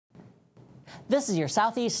This is your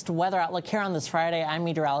Southeast weather outlook here on this Friday. I'm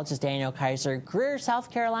meteorologist Daniel Kaiser. Greer, South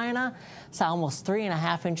Carolina saw almost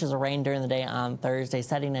 3.5 inches of rain during the day on Thursday,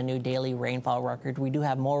 setting a new daily rainfall record. We do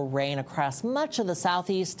have more rain across much of the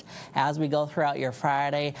Southeast as we go throughout your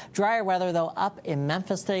Friday. Drier weather, though, up in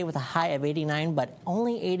Memphis today with a high of 89, but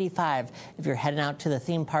only 85 if you're heading out to the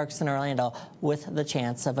theme parks in Orlando with the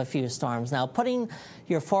chance of a few storms. Now, putting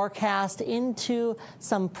your forecast into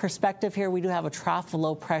some perspective here, we do have a trough of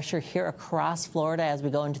low pressure here across Florida as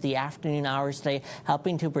we go into the afternoon hours today,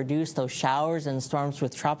 helping to produce those showers and storms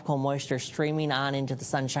with tropical moisture streaming on into the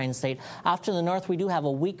Sunshine State. Off to the north, we do have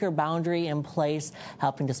a weaker boundary in place,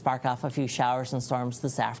 helping to spark off a few showers and storms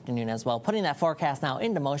this afternoon as well. Putting that forecast now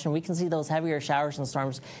into motion, we can see those heavier showers and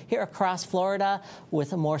storms here across Florida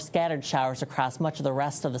with more scattered showers across much of the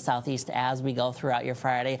rest of the Southeast as we go throughout your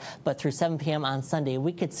Friday. But through 7 p.m. on Sunday,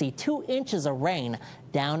 we could see 2 inches of rain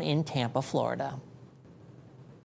down in Tampa, Florida.